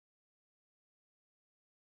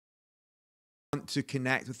want to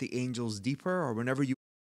connect with the angels deeper, or whenever you.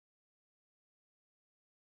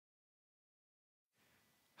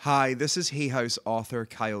 Hi, this is Hay House author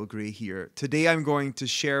Kyle Gray here. Today I'm going to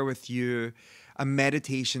share with you a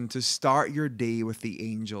meditation to start your day with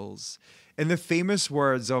the angels. In the famous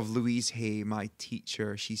words of Louise Hay, my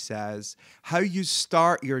teacher, she says, "How you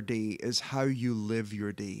start your day is how you live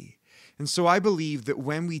your day." And so I believe that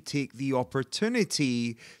when we take the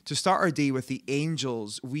opportunity to start our day with the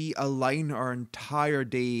angels, we align our entire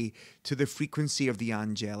day to the frequency of the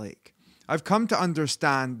angelic. I've come to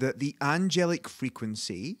understand that the angelic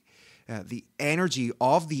frequency, the energy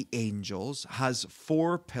of the angels, has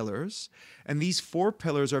four pillars. And these four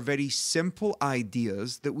pillars are very simple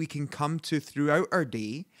ideas that we can come to throughout our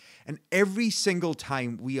day. And every single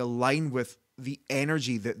time we align with the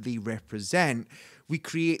energy that they represent, we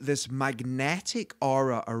create this magnetic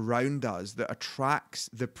aura around us that attracts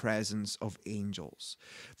the presence of angels.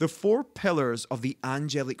 The four pillars of the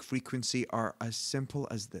angelic frequency are as simple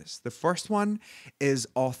as this. The first one is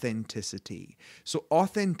authenticity. So,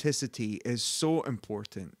 authenticity is so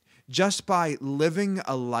important. Just by living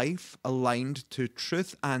a life aligned to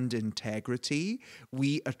truth and integrity,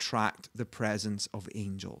 we attract the presence of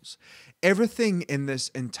angels. Everything in this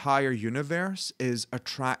entire universe is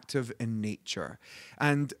attractive in nature,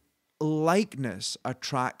 and likeness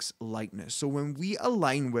attracts likeness. So when we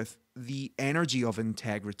align with the energy of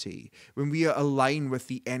integrity, when we align with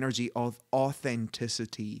the energy of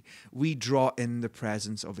authenticity, we draw in the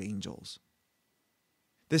presence of angels.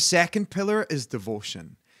 The second pillar is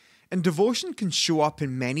devotion. And devotion can show up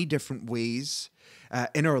in many different ways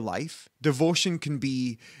in our life. Devotion can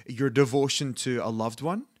be your devotion to a loved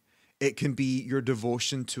one. It can be your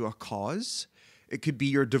devotion to a cause. It could be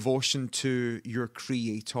your devotion to your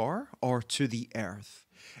creator or to the earth.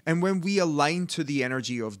 And when we align to the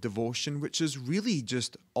energy of devotion, which is really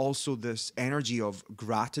just also this energy of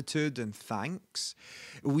gratitude and thanks,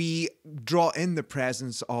 we draw in the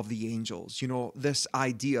presence of the angels. You know, this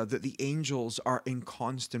idea that the angels are in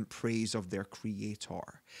constant praise of their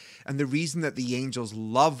creator. And the reason that the angels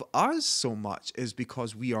love us so much is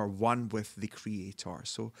because we are one with the creator.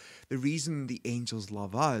 So the reason the angels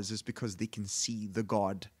love us is because they can see the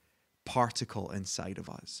God particle inside of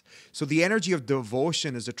us. So the energy of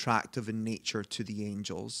devotion is attractive in nature to the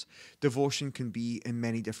angels. Devotion can be in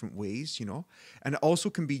many different ways, you know, and it also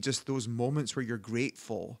can be just those moments where you're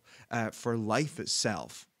grateful for life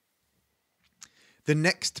itself. The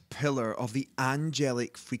next pillar of the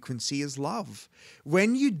angelic frequency is love.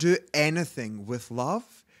 When you do anything with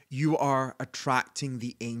love, you are attracting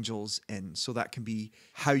the angels in. So that can be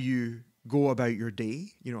how you go about your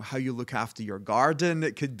day, you know, how you look after your garden.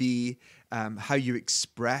 It could be how you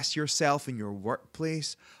express yourself in your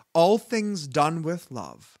workplace. All things done with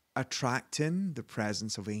love attract in the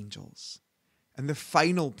presence of angels. And the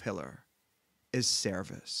final pillar is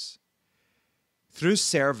service. Through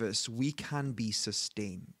service, we can be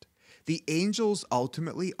sustained. The angels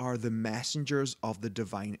ultimately are the messengers of the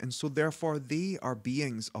divine, and so therefore they are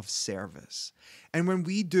beings of service. And when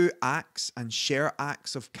we do acts and share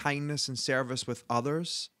acts of kindness and service with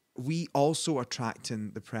others, we also attract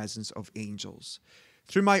in the presence of angels.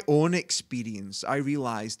 Through my own experience, I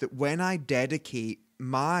realized that when I dedicate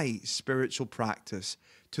my spiritual practice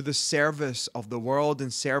to the service of the world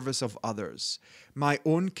and service of others, my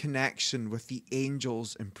own connection with the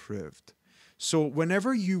angels improved. So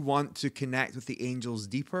whenever you want to connect with the angels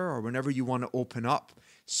deeper, or whenever you want to open up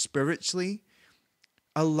spiritually,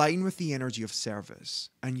 align with the energy of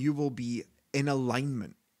service, and you will be in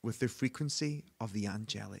alignment with the frequency of the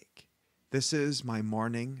angelic. This is my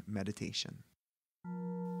morning meditation.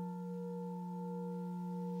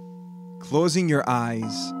 Closing your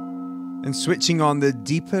eyes and switching on the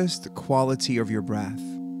deepest quality of your breath,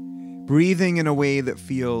 breathing in a way that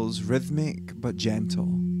feels rhythmic but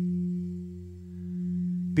gentle.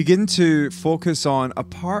 Begin to focus on a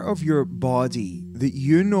part of your body that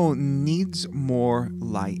you know needs more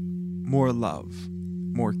light, more love,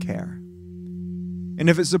 more care. And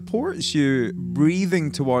if it supports you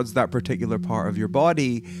breathing towards that particular part of your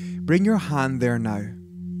body, bring your hand there now.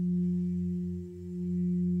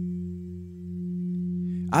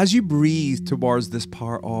 As you breathe towards this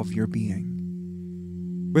part of your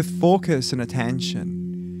being, with focus and attention,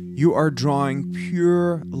 you are drawing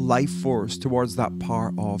pure life force towards that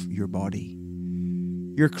part of your body.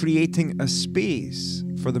 You're creating a space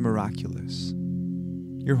for the miraculous.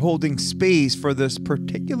 You're holding space for this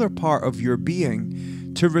particular part of your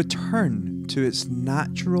being to return to its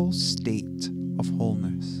natural state of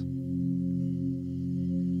wholeness.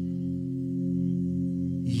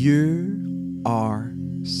 You are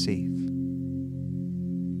safe.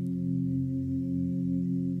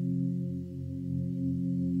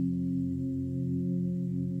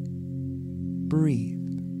 breathe.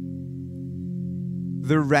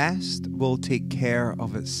 The rest will take care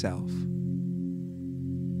of itself.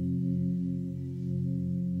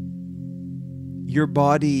 Your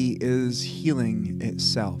body is healing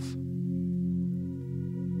itself.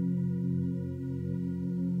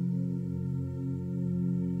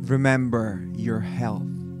 Remember, your health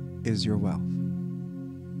is your wealth.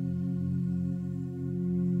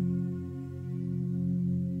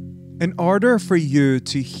 In order for you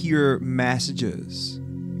to hear messages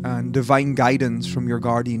and divine guidance from your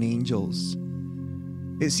guardian angels,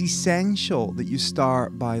 it's essential that you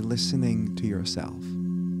start by listening to yourself.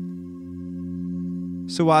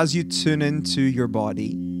 So as you tune into your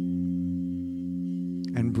body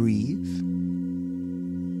and breathe,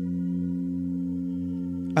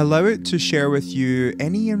 allow it to share with you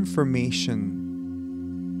any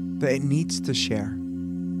information that it needs to share.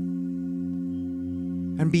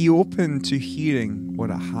 And be open to hearing what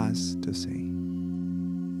it has to say.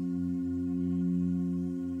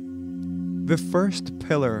 The first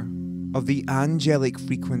pillar of the angelic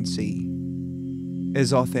frequency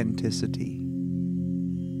is authenticity.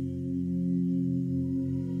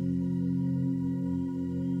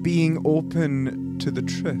 Being open to the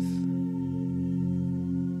truth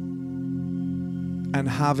and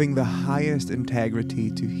having the highest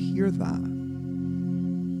integrity to hear that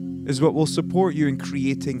is what will support you in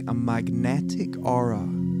creating a magnetic aura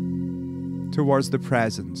towards the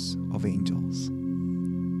presence of angels.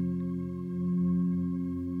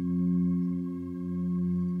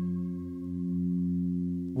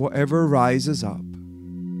 Whatever rises up,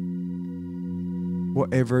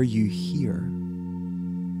 whatever you hear,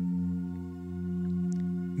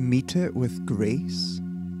 meet it with grace,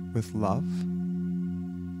 with love,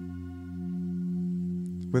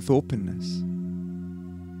 with openness.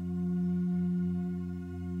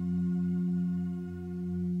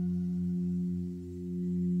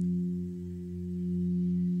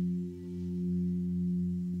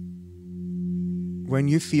 When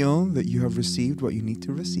you feel that you have received what you need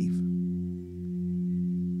to receive,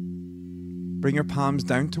 bring your palms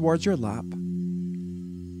down towards your lap,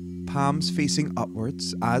 palms facing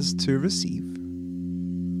upwards as to receive,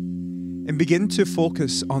 and begin to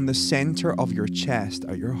focus on the center of your chest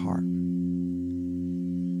at your heart.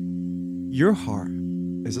 Your heart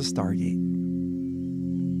is a stargate.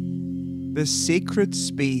 This sacred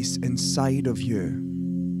space inside of you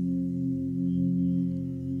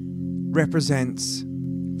represents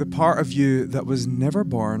the part of you that was never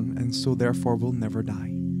born and so therefore will never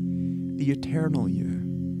die. The eternal you.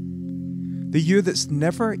 The you that's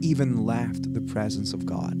never even left the presence of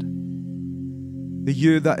God. The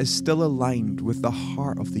you that is still aligned with the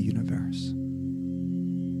heart of the universe.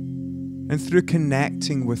 And through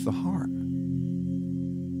connecting with the heart,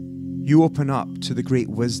 you open up to the great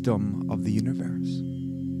wisdom of the universe.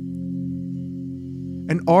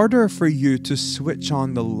 In order for you to switch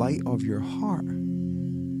on the light of your heart,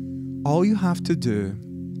 all you have to do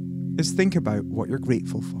is think about what you're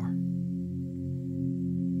grateful for.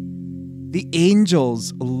 The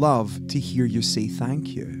angels love to hear you say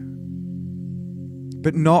thank you,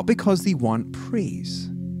 but not because they want praise.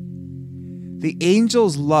 The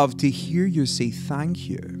angels love to hear you say thank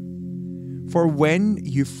you, for when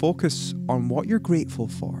you focus on what you're grateful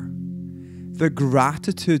for, the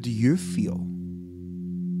gratitude you feel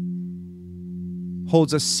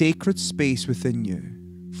holds a sacred space within you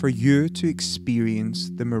for you to experience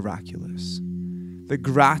the miraculous. The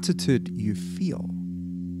gratitude you feel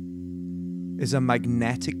is a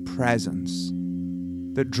magnetic presence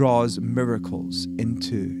that draws miracles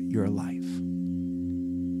into your life.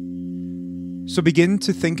 So begin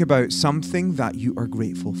to think about something that you are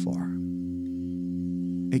grateful for.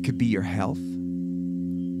 It could be your health,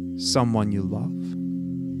 someone you love,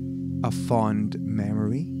 a fond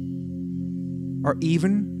memory, or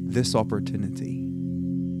even this opportunity.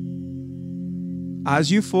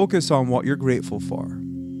 As you focus on what you're grateful for,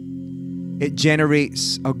 it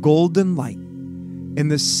generates a golden light in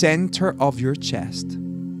the center of your chest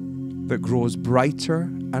that grows brighter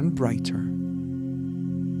and brighter.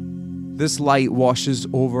 This light washes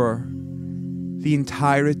over the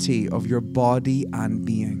entirety of your body and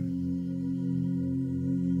being.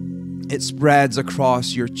 It spreads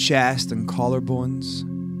across your chest and collarbones.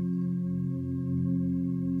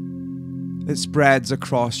 It spreads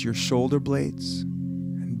across your shoulder blades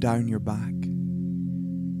and down your back.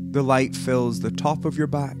 The light fills the top of your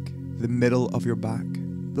back, the middle of your back,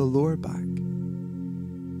 the lower back.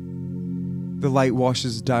 The light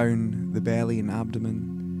washes down the belly and abdomen,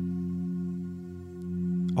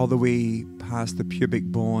 all the way past the pubic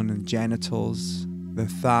bone and genitals, the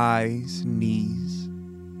thighs, knees,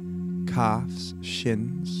 calves,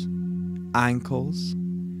 shins, ankles,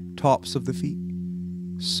 tops of the feet,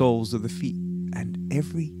 soles of the feet, and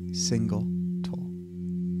every single toe.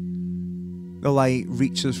 The light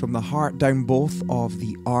reaches from the heart down both of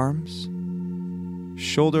the arms,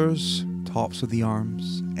 shoulders, tops of the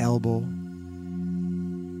arms, elbow,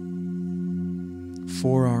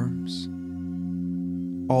 forearms,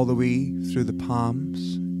 all the way through the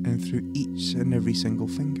palms and through each and every single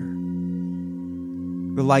finger.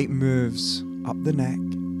 The light moves up the neck,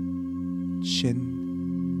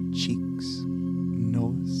 chin, cheeks,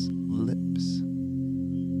 nose, lips,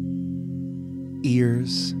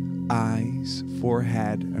 ears, eyes,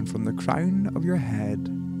 forehead, and from the crown of your head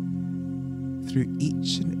through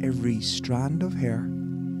each and every strand of hair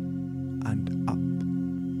and up.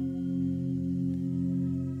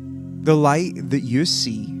 The light that you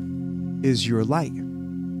see is your light.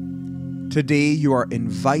 Today you are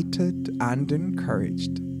invited and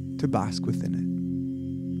encouraged to bask within it.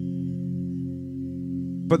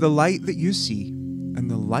 But the light that you see and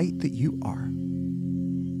the light that you are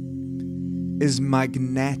is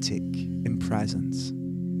magnetic in presence.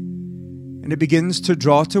 And it begins to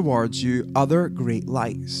draw towards you other great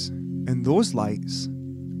lights. And those lights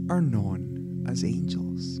are known as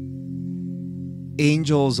angels.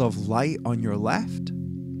 Angels of light on your left,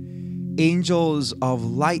 angels of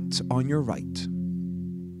light on your right,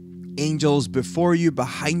 angels before you,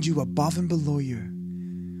 behind you, above and below you,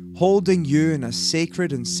 holding you in a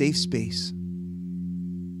sacred and safe space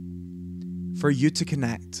for you to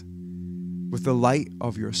connect with the light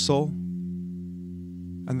of your soul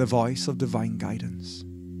and the voice of divine guidance.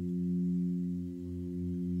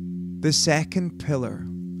 The second pillar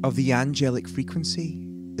of the angelic frequency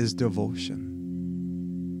is devotion.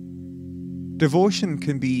 Devotion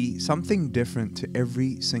can be something different to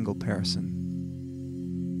every single person.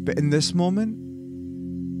 But in this moment,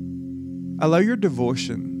 allow your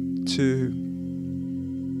devotion to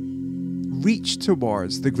reach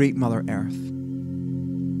towards the great Mother Earth,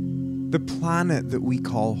 the planet that we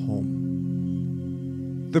call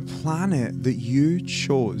home, the planet that you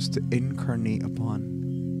chose to incarnate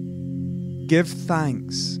upon. Give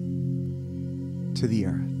thanks to the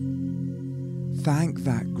earth. Thank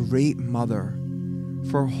that great Mother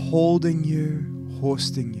for holding you,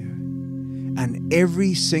 hosting you, and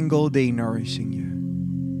every single day nourishing you.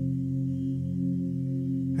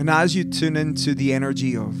 And as you tune into the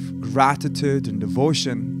energy of gratitude and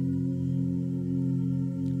devotion,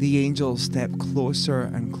 the angels step closer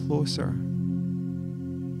and closer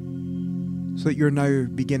so that you're now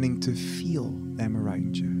beginning to feel them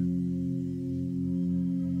around you.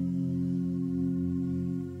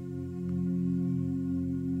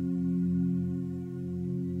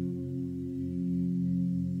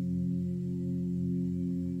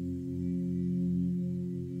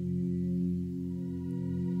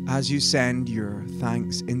 As you send your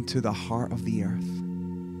thanks into the heart of the earth,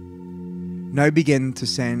 now begin to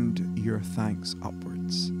send your thanks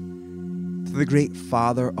upwards to the great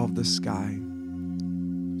Father of the sky,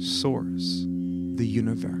 Source, the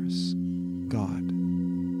universe, God.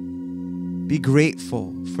 Be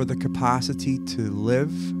grateful for the capacity to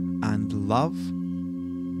live and love.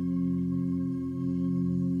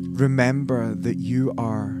 Remember that you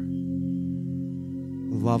are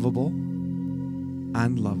lovable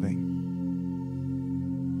and loving.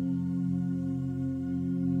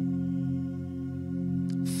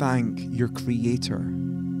 Thank your Creator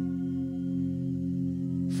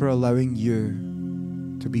for allowing you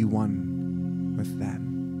to be one with them.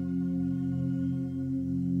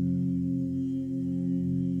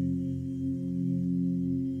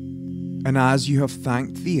 And as you have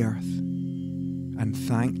thanked the earth and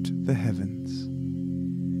thanked the heavens,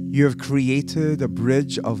 you have created a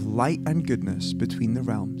bridge of light and goodness between the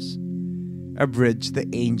realms, a bridge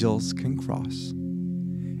that angels can cross.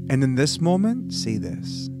 And in this moment, say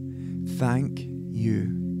this: thank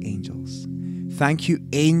you, angels. Thank you,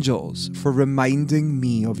 angels, for reminding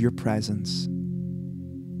me of your presence.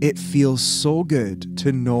 It feels so good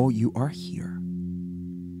to know you are here.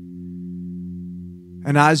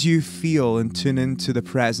 And as you feel and tune into the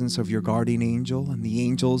presence of your guardian angel and the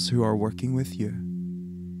angels who are working with you,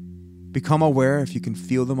 become aware if you can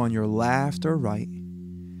feel them on your left or right,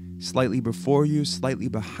 slightly before you, slightly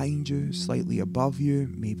behind you, slightly above you,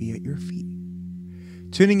 maybe at your feet.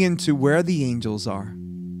 Tuning into where the angels are,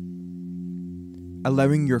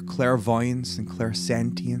 allowing your clairvoyance and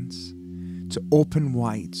clairsentience to open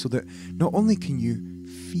wide so that not only can you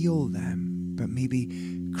feel them, but maybe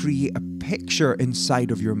create a picture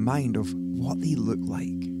inside of your mind of what they look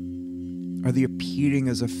like. Are they appearing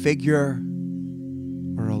as a figure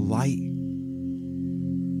or a light?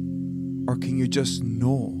 Or can you just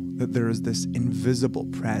know that there is this invisible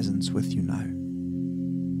presence with you now?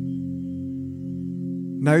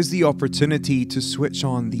 Now's the opportunity to switch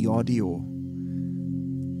on the audio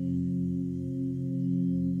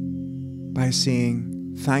by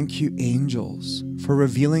saying, "Thank you, angels, for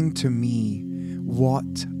revealing to me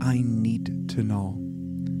what I need to know.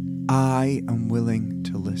 I am willing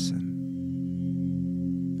to listen."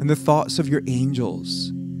 And the thoughts of your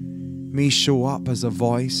angels may show up as a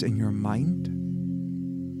voice in your mind,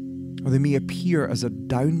 or they may appear as a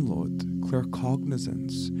download,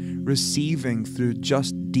 claircognizance, receiving through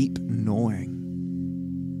just deep knowing.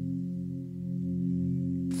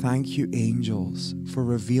 Thank you, angels, for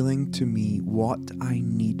revealing to me what I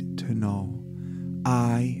need to know.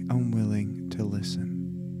 I am willing to listen.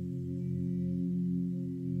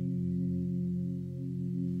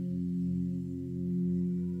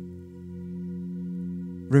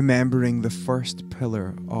 Remembering the first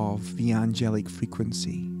pillar of the angelic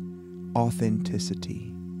frequency,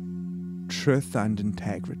 authenticity, truth and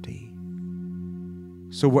integrity.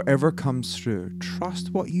 So whatever comes through,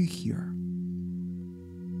 trust what you hear.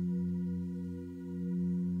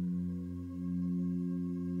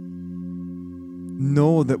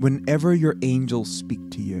 Know that whenever your angels speak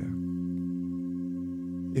to you,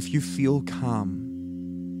 if you feel calm,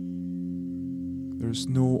 there's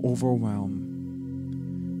no overwhelm,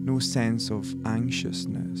 no sense of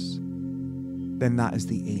anxiousness, then that is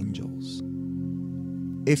the angels.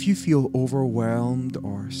 If you feel overwhelmed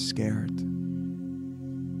or scared,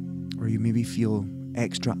 or you maybe feel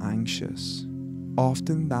extra anxious,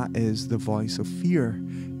 often that is the voice of fear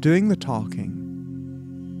doing the talking.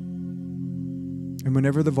 And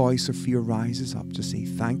whenever the voice of fear rises up, to say,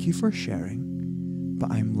 "Thank you for sharing,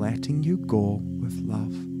 but I'm letting you go with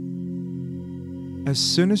love." As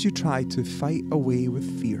soon as you try to fight away with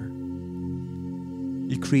fear,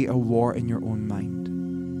 you create a war in your own mind.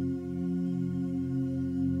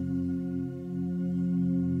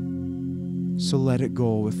 So let it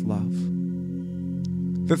go with love.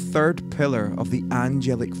 The third pillar of the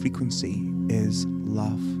angelic frequency is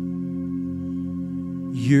love.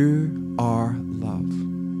 You are love.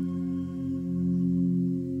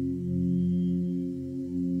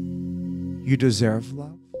 You deserve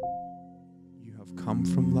love. You have come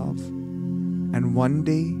from love. And one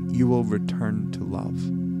day you will return to love.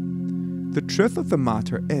 The truth of the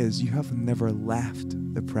matter is you have never left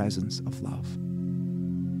the presence of love.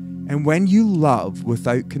 And when you love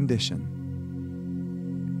without condition,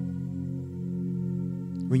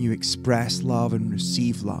 when you express love and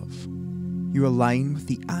receive love, you align with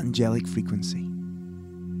the angelic frequency.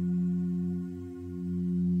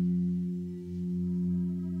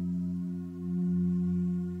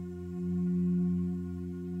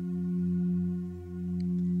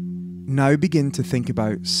 Now begin to think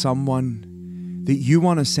about someone that you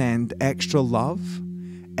want to send extra love,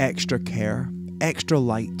 extra care, extra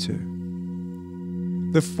light to.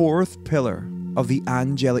 The fourth pillar of the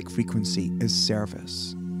angelic frequency is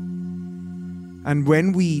service. And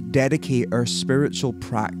when we dedicate our spiritual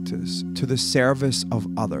practice to the service of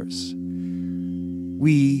others,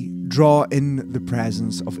 we draw in the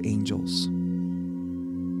presence of angels.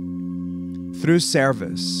 Through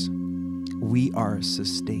service, we are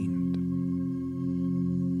sustained.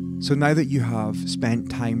 So now that you have spent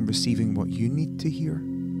time receiving what you need to hear,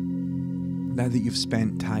 now that you've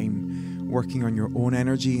spent time working on your own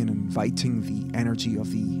energy and inviting the energy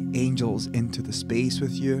of the angels into the space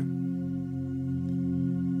with you,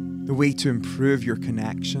 the way to improve your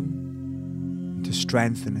connection and to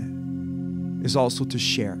strengthen it is also to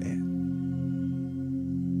share it.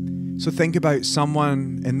 So think about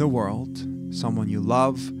someone in the world, someone you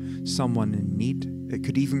love, someone in need. It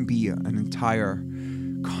could even be an entire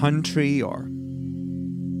country or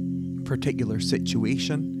particular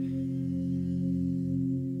situation.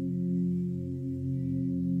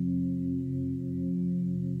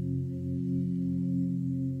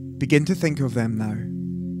 Begin to think of them now.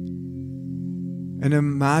 And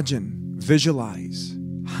imagine, visualize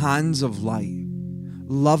hands of light,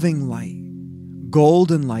 loving light,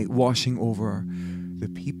 golden light washing over the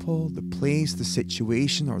people, the place, the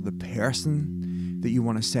situation, or the person that you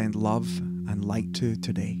want to send love and light to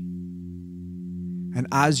today. And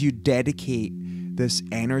as you dedicate this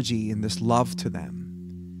energy and this love to them,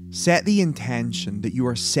 set the intention that you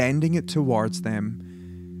are sending it towards them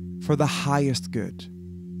for the highest good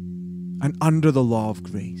and under the law of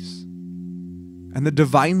grace. And the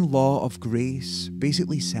divine law of grace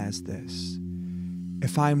basically says this: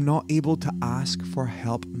 if I am not able to ask for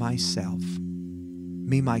help myself,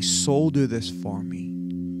 may my soul do this for me.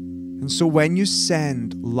 And so when you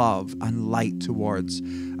send love and light towards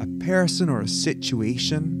a person or a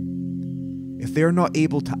situation, if they're not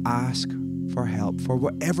able to ask for help for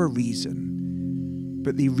whatever reason,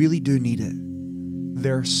 but they really do need it,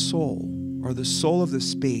 their soul or the soul of the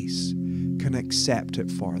space can accept it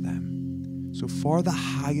for them. So for the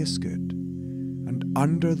highest good and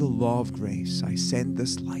under the law of grace, I send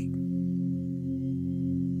this light.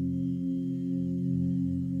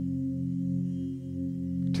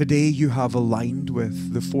 Today you have aligned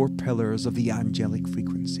with the 4 pillars of the angelic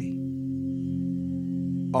frequency: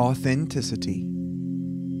 authenticity,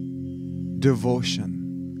 devotion,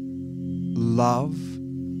 love,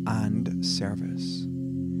 and service.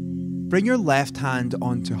 Bring your left hand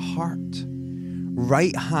onto heart,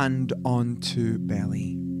 right hand onto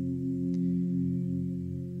belly.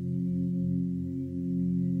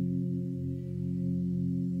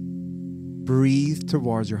 Breathe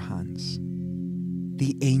towards your hands.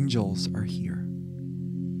 The angels are here.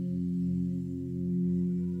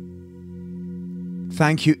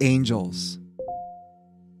 Thank you, angels.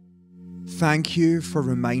 Thank you for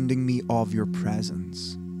reminding me of your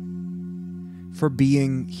presence, for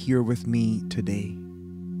being here with me today.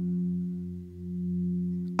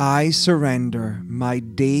 I surrender my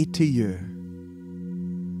day to you,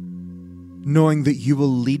 knowing that you will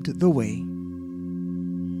lead the way,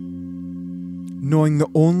 knowing the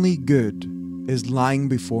only good is lying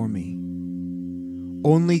before me.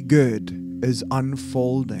 Only good is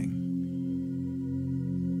unfolding.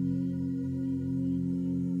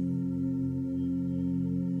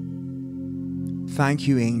 Thank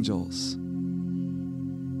you, angels,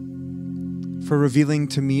 for revealing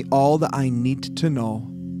to me all that I need to know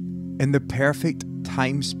in the perfect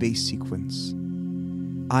time-space sequence.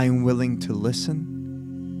 I am willing to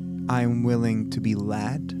listen. I am willing to be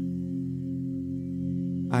led.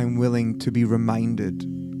 I'm willing to be reminded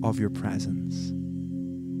of your presence.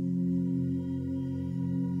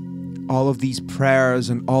 All of these prayers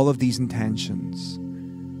and all of these intentions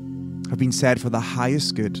have been said for the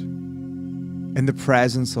highest good in the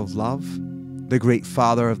presence of love, the great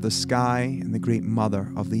Father of the sky and the great Mother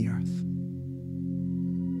of the earth.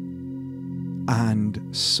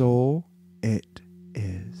 And so it